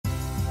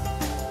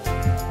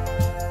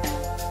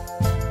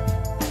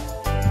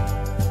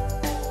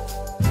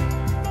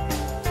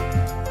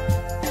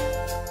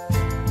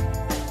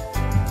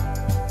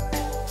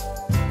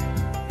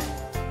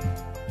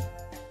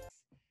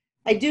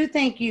I do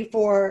thank you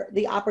for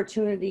the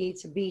opportunity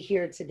to be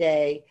here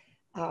today.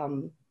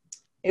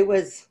 It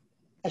was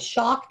a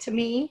shock to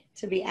me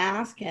to be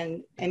asked,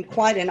 and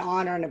quite an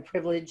honor and a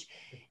privilege.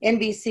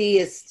 NBC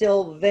is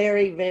still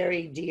very,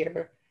 very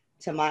dear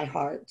to my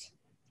heart.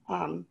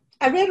 I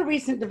read a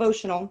recent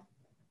devotional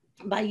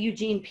by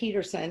Eugene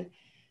Peterson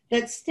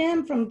that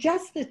stemmed from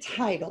just the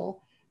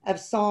title of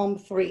Psalm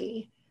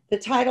 3, the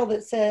title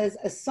that says,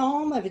 "A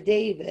Psalm of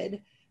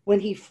David when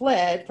he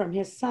fled from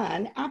his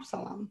son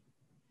Absalom."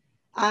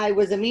 I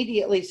was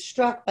immediately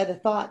struck by the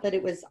thought that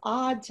it was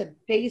odd to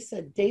base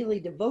a daily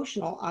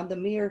devotional on the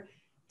mere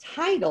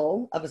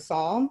title of a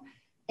psalm,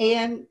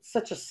 and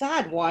such a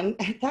sad one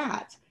at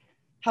that.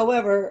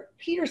 However,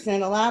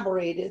 Peterson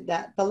elaborated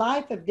that the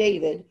life of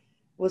David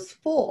was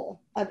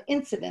full of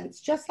incidents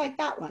just like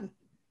that one.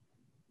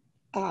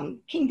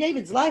 King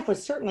David's life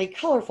was certainly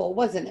colorful,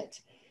 wasn't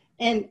it?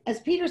 And as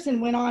Peterson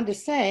went on to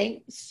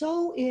say,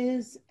 so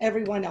is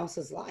everyone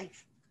else's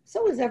life.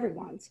 So is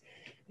everyone's.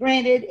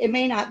 Granted, it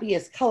may not be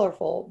as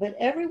colorful, but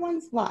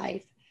everyone's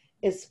life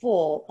is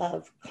full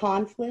of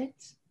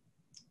conflict,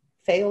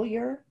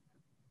 failure,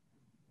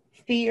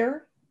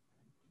 fear,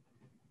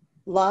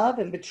 love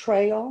and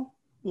betrayal,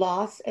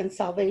 loss and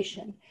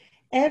salvation.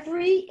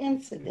 Every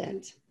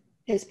incident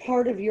is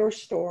part of your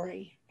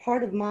story,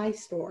 part of my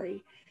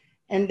story,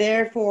 and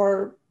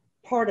therefore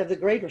part of the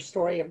greater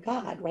story of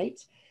God,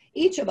 right?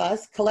 Each of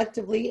us,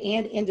 collectively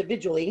and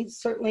individually,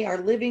 certainly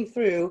are living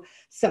through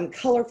some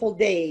colorful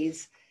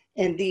days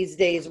in these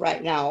days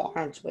right now,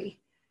 aren't we?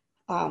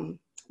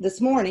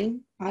 This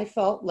morning, I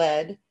felt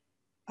God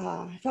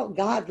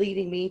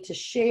leading me to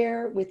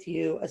share with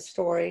you a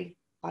story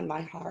on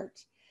my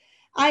heart.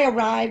 I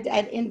arrived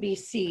at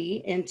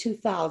NBC in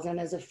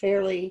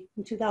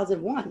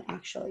 2001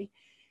 actually,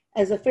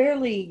 as a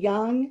fairly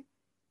young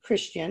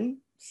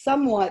Christian,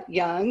 somewhat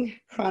young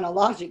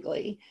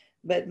chronologically,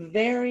 but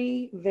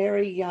very,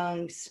 very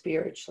young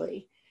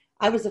spiritually.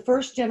 I was a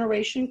first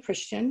generation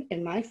Christian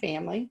in my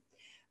family,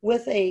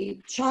 with a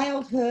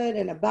childhood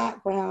and a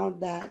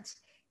background that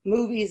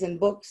movies and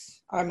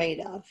books are made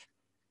of.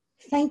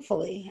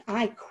 Thankfully,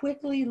 I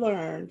quickly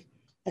learned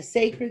a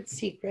sacred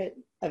secret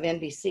of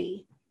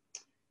NBC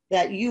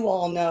that you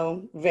all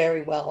know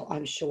very well,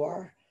 I'm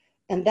sure.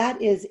 And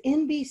that is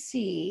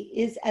NBC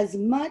is as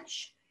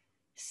much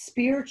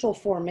spiritual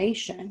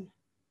formation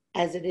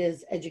as it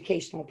is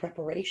educational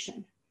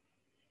preparation.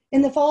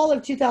 In the fall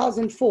of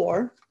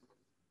 2004,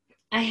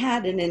 I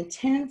had an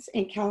intense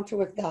encounter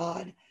with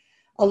God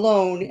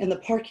alone in the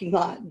parking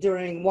lot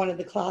during one of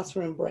the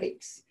classroom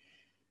breaks.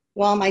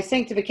 While my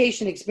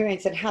sanctification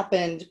experience had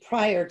happened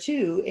prior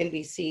to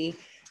NBC,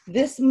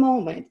 this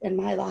moment in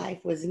my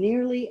life was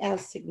nearly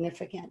as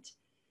significant.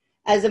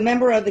 As a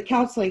member of the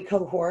counseling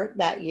cohort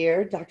that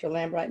year, Dr.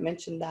 Lambright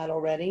mentioned that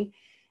already,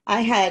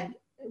 I had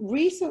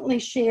recently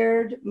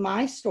shared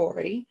my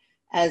story,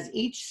 as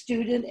each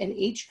student and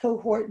each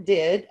cohort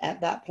did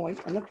at that point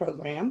in the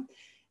program.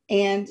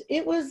 And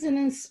it was an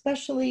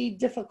especially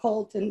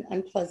difficult and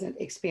unpleasant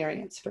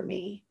experience for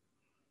me.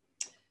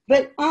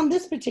 But on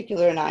this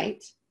particular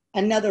night,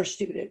 another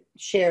student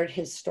shared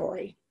his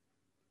story,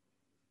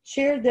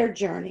 shared their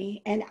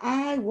journey, and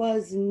I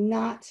was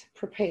not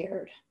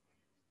prepared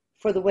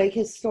for the way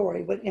his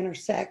story would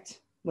intersect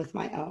with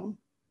my own.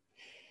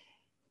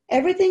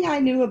 Everything I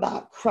knew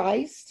about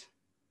Christ,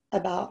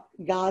 about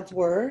God's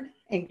word,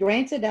 and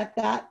granted at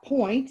that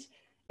point,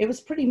 it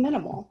was pretty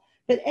minimal,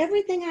 but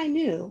everything I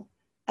knew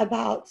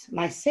about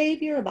my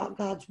Savior, about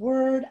God's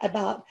word,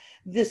 about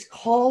this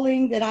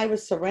calling that I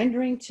was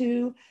surrendering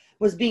to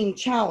was being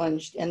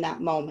challenged in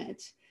that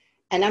moment.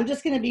 And I'm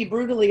just going to be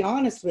brutally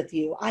honest with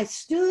you. I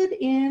stood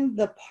in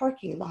the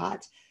parking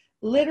lot,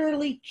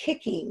 literally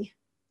kicking,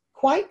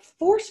 quite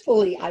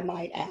forcefully, I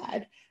might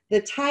add,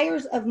 the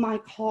tires of my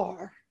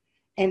car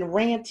and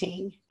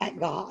ranting at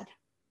God.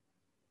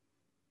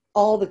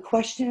 All the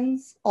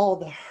questions, all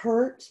the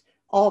hurt,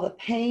 all the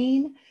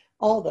pain,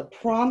 all the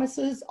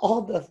promises,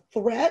 all the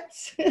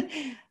threats,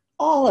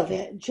 all of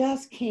it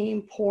just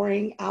came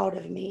pouring out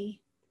of me.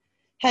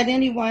 Had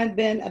anyone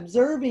been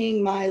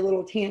observing my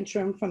little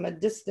tantrum from a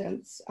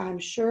distance, I'm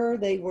sure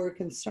they were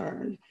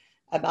concerned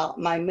about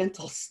my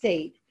mental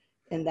state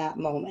in that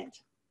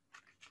moment.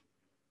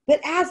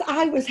 But as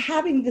I was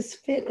having this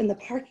fit in the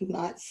parking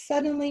lot,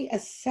 suddenly a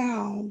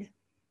sound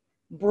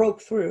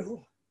broke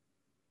through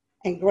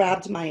and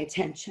grabbed my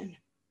attention.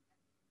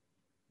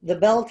 The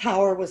bell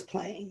tower was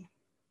playing.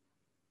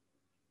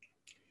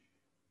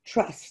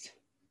 Trust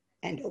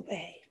and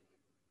obey.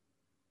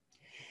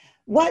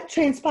 What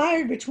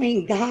transpired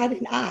between God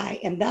and I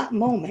in that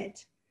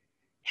moment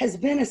has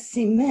been a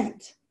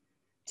cement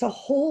to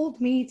hold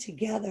me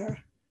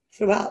together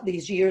throughout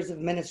these years of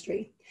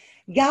ministry.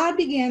 God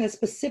began a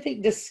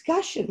specific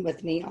discussion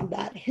with me on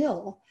that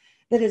hill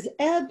that has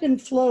ebbed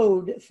and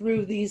flowed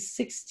through these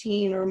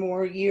 16 or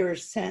more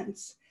years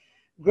since,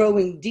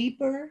 growing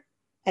deeper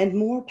and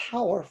more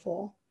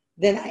powerful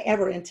than I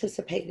ever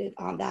anticipated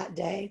on that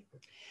day.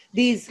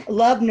 These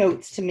love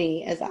notes to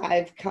me, as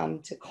I've come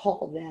to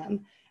call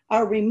them,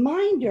 are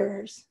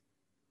reminders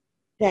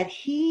that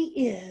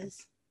he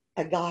is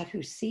a God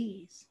who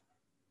sees.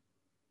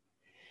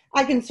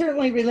 I can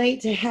certainly relate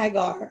to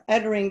Hagar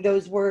uttering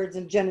those words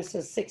in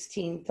Genesis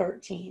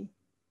 16:13.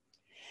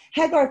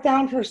 Hagar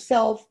found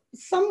herself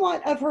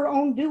somewhat of her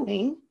own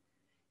doing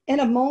in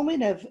a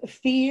moment of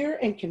fear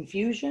and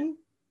confusion,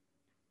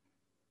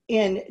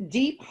 in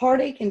deep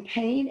heartache and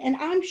pain, and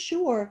I'm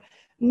sure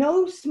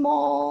no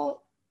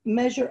small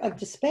measure of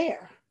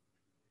despair.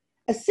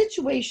 A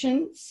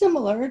situation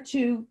similar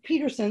to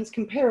Peterson's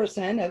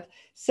comparison of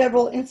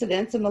several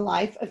incidents in the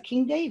life of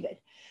King David.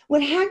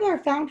 When Hagar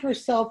found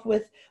herself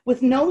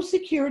with no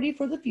security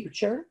for the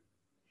future,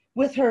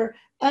 with her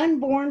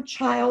unborn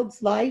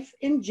child's life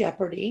in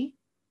jeopardy,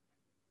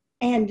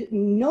 and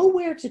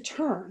nowhere to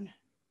turn,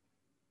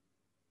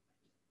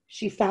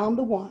 she found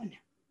the one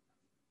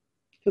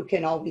who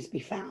can always be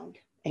found.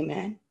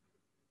 Amen.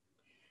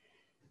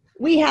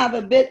 We have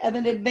a bit of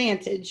an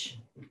advantage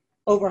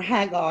over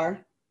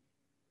Hagar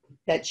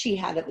that she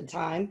had at the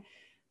time.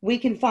 We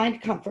can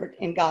find comfort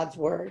in God's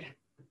word.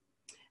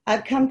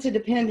 I've come to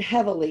depend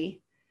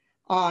heavily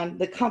on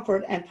the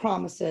comfort and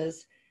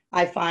promises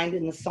I find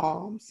in the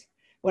Psalms.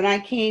 When I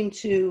came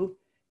to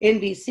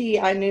NBC,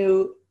 I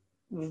knew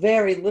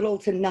very little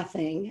to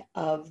nothing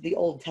of the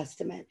Old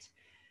Testament.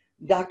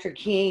 Dr.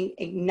 King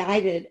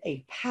ignited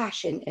a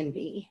passion in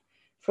me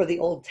for the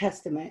Old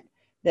Testament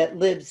that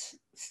lives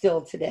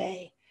still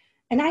today.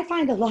 And I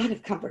find a lot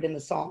of comfort in the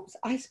Psalms.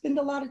 I spend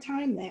a lot of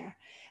time there.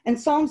 And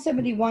Psalm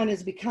 71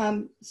 has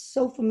become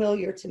so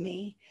familiar to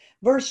me.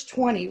 Verse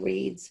 20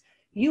 reads,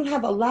 "You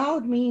have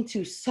allowed me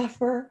to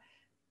suffer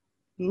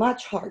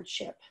much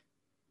hardship,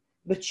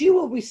 but you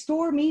will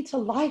restore me to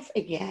life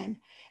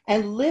again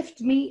and lift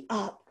me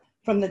up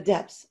from the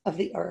depths of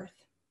the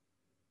earth."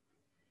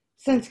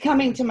 Since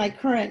coming to my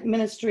current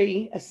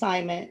ministry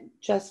assignment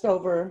just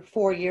over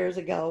 4 years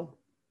ago,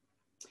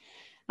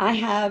 I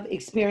have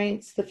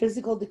experienced the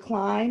physical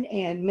decline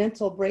and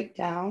mental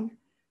breakdown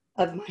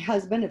of my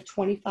husband of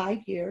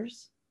 25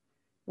 years,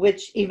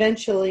 which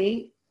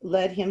eventually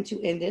led him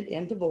to end it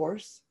in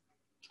divorce.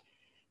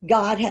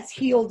 God has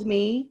healed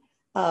me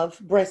of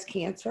breast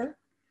cancer.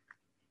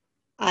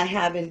 I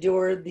have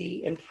endured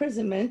the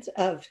imprisonment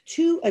of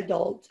 2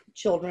 adult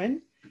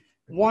children,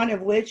 one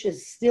of which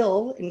is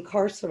still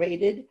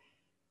incarcerated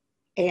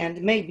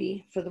and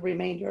maybe for the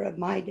remainder of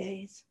my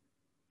days.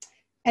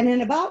 And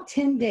in about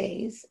 10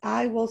 days,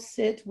 I will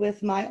sit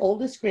with my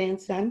oldest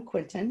grandson,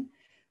 Quentin,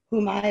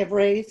 whom I have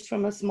raised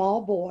from a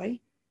small boy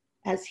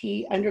as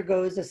he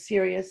undergoes a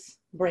serious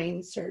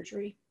brain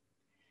surgery.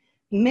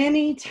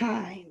 Many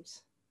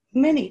times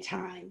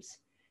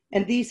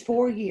in these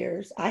 4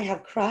 years, I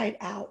have cried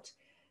out,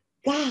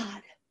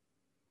 "God,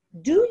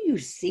 do you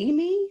see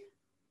me?"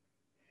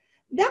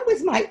 That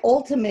was my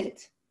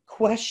ultimate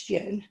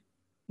question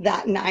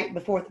that night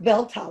before the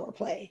bell tower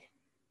played.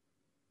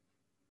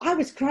 I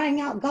was crying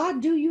out,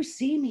 "God, do you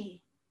see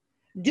me?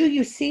 Do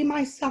you see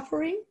my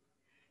suffering?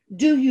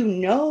 Do you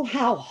know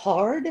how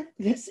hard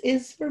this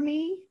is for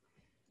me?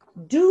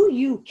 Do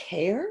you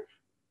care?"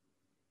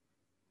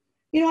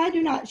 You know, I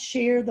do not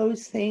share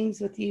those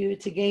things with you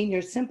to gain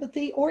your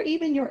sympathy or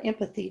even your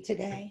empathy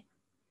today.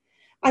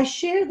 I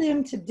share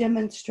them to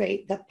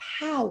demonstrate the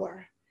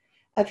power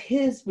of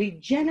his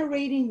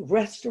regenerating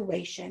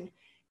restoration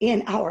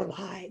in our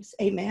lives.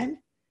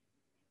 Amen.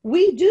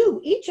 We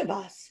do, each of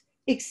us,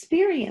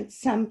 experience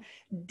some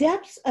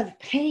depths of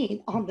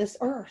pain on this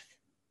earth,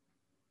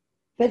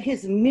 but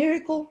his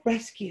miracle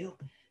rescue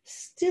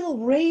still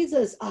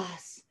raises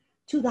us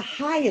to the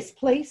highest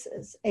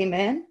places.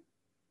 Amen.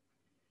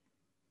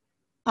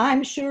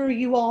 I'm sure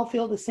you all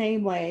feel the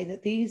same way,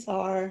 that these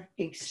are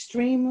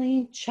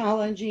extremely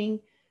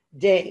challenging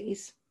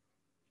days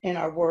in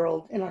our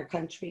world, in our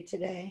country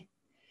today.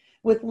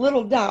 With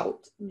little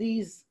doubt,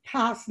 these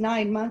past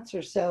 9 months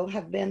or so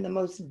have been the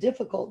most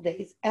difficult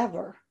days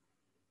ever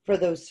for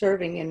those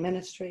serving in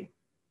ministry.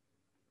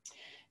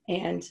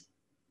 And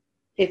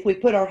if we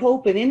put our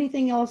hope in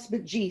anything else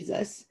but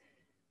Jesus,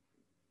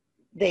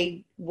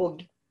 they will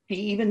be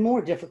even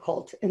more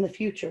difficult in the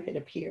future, it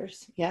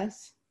appears.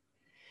 Yes?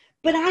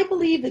 But I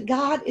believe that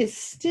God is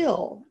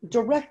still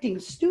directing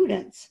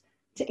students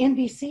to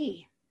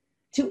NBC,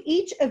 to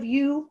each of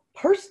you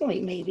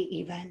personally, maybe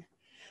even.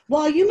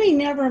 While you may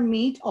never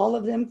meet all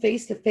of them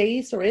face to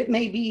face, or it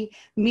may be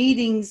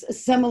meetings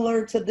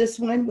similar to this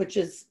one, which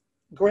is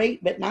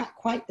great, but not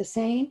quite the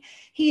same,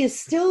 he is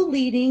still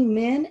leading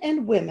men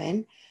and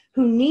women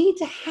who need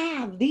to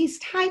have these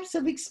types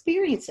of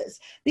experiences,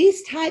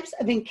 these types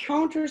of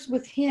encounters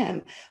with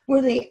him,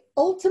 where they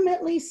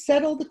ultimately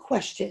settle the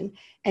question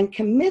and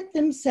commit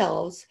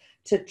themselves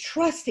to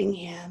trusting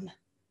him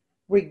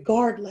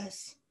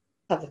regardless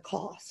of the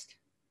cost.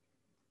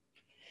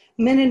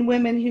 Men and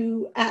women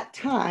who at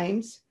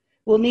times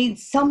will need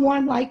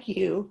someone like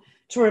you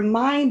to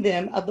remind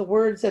them of the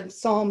words of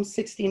Psalm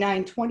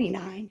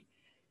 69:29,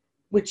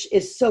 which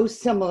is so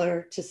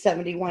similar to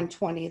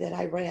 71:20 that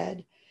I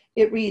read.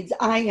 It reads,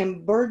 "I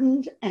am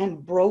burdened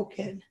and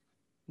broken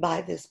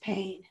by this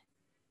pain."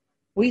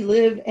 We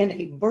live in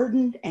a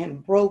burdened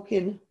and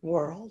broken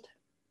world.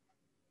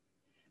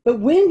 But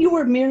when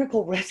your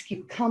miracle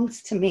rescue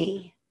comes to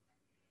me,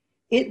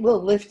 it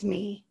will lift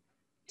me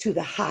to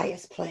the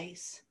highest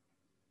place.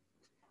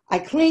 I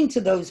cling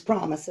to those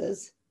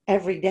promises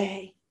every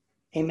day.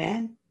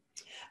 Amen.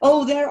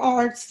 Oh, there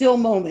are still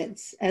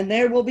moments, and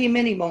there will be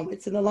many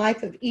moments in the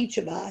life of each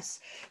of us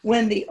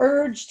when the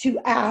urge to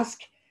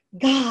ask,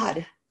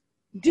 God,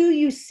 do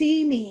you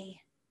see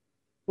me,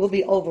 will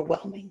be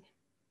overwhelming.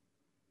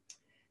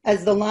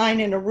 As the line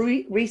in a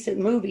recent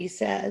movie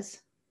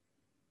says,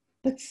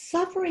 but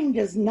suffering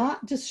does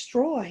not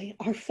destroy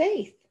our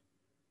faith.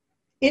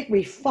 It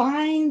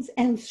refines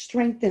and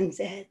strengthens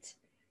it.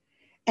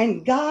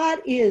 And God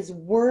is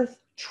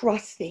worth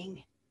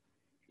trusting,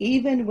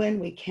 even when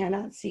we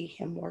cannot see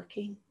him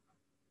working.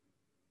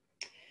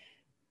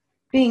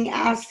 Being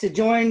asked to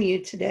join you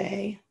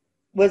today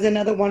was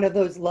another one of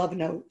those love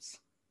notes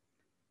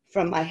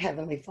from my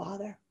Heavenly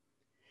Father,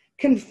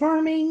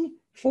 confirming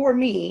for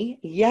me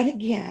yet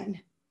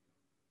again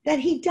that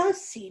he does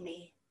see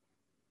me.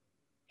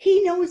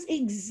 He knows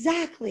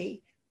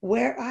exactly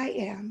where I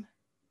am.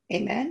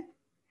 Amen.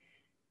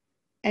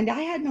 And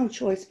I had no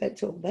choice but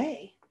to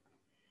obey,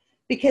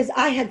 because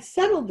I had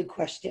settled the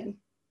question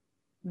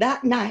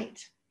that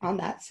night on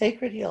that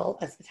sacred hill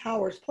as the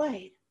towers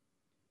played.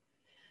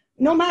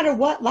 No matter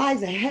what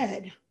lies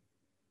ahead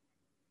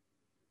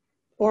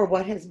or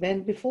what has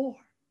been before,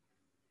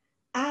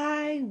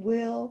 I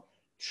will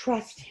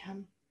trust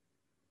him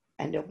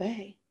and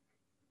obey.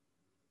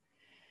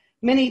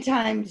 Many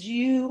times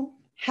you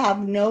have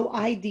no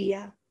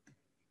idea,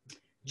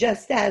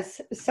 just as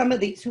some of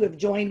these who have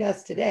joined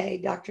us today,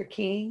 Dr.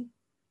 King,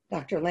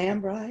 Dr.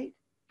 Lambright,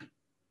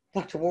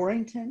 Dr.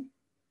 Warrington,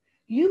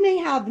 you may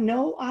have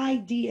no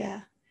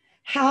idea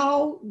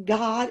how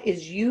God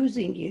is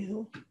using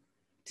you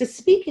to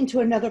speak into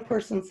another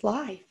person's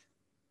life.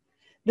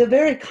 The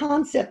very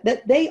concept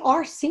that they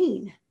are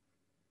seen,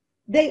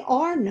 they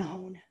are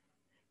known,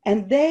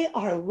 and they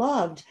are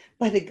loved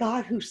by the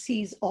God who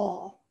sees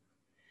all.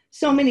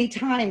 So many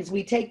times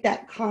we take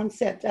that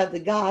concept of the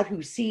God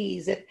who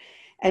sees it,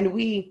 and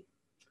we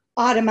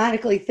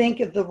automatically think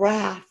of the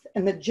wrath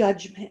and the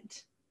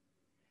judgment.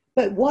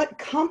 But what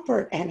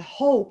comfort and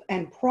hope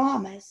and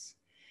promise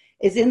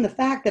is in the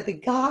fact that the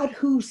God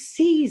who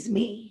sees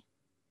me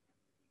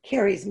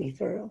carries me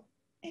through.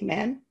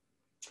 Amen.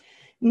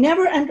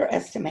 Never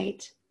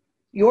underestimate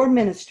your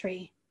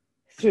ministry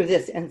through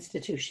this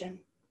institution.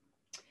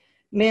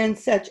 Men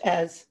such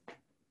as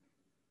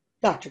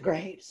Dr.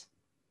 Graves,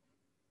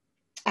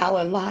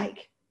 Alan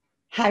Like,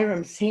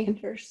 Hiram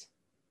Sanders,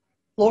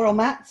 Laurel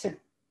Matson,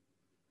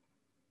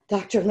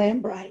 Dr.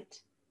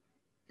 Lambright,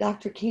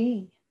 Dr.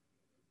 King,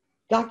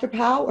 Dr.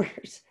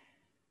 Powers,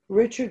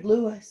 Richard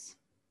Lewis,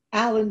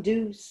 Alan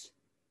Deuce.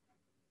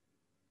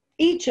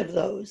 Each of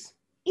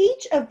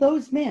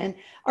those men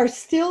are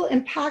still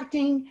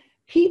impacting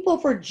people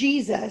for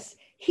Jesus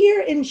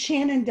here in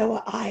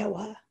Shenandoah,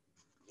 Iowa,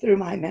 through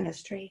my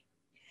ministry.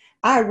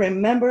 I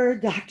remember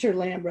Dr.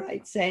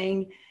 Lambright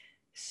saying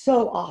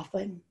so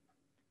often,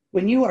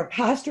 when you are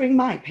pastoring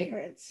my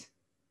parents,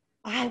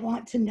 I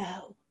want to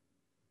know.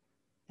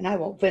 And I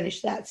won't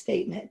finish that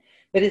statement,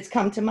 but it's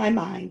come to my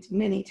mind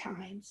many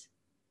times.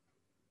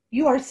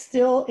 You are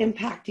still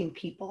impacting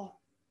people,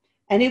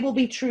 and it will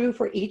be true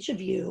for each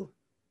of you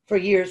for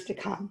years to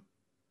come.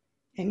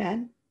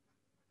 Amen.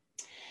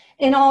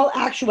 In all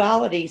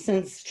actuality,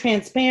 since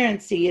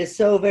transparency is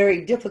so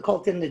very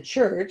difficult in the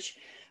church,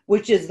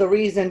 which is the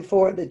reason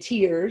for the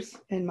tears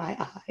in my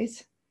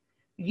eyes,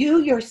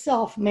 you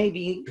yourself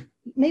maybe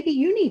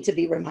you need to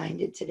be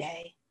reminded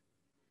today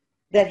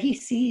that he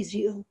sees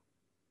you.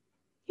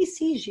 He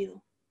sees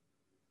you.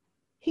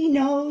 He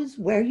knows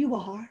where you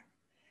are.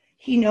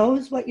 He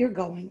knows what you're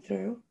going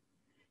through.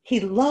 He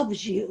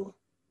loves you.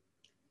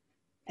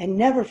 And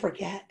never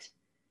forget,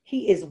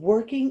 he is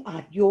working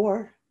on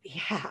your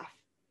behalf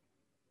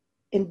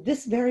in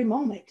this very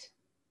moment.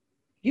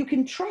 You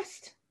can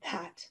trust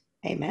that.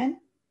 Amen.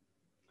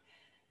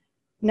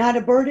 Not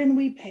a burden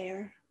we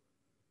bear,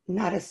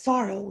 not a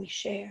sorrow we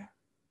share,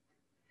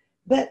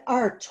 but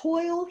our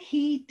toil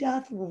he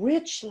doth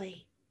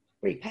richly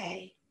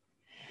repay.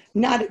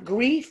 Not a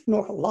grief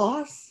nor a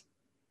loss,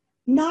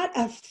 not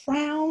a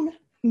frown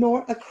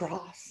nor a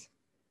cross,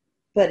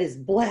 but is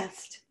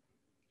blessed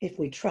if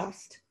we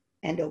trust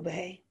and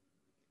obey.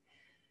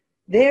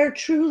 There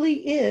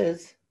truly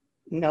is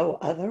no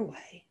other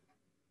way.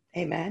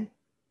 Amen.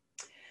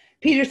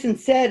 Peterson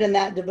said in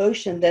that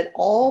devotion that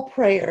all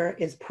prayer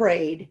is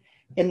prayed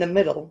in the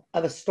middle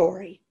of a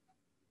story.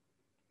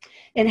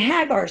 In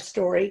Hagar's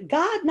story,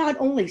 God not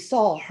only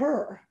saw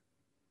her,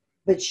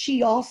 but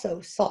she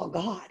also saw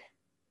God.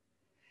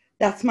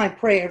 That's my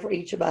prayer for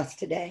each of us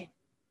today,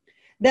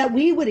 that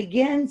we would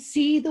again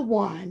see the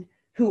one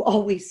who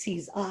always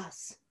sees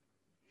us.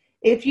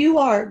 If you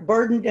are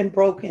burdened and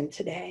broken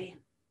today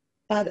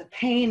by the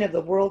pain of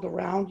the world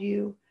around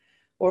you,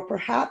 or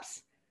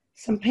perhaps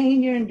some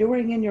pain you're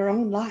enduring in your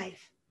own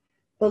life,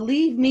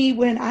 believe me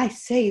when I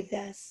say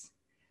this,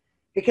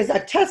 because I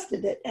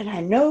tested it and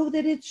I know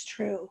that it's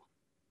true.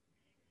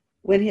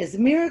 When his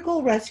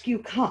miracle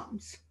rescue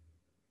comes,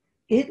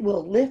 It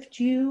will lift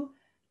you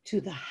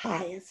to the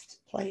highest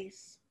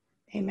place.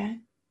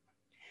 Amen.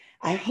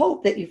 I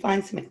hope that you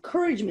find some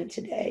encouragement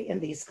today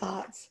in these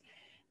thoughts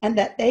and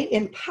that they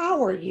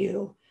empower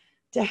you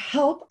to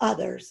help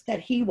others that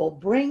he will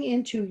bring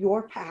into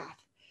your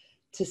path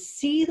to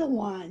see the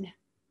one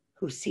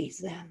who sees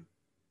them.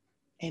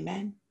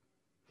 Amen.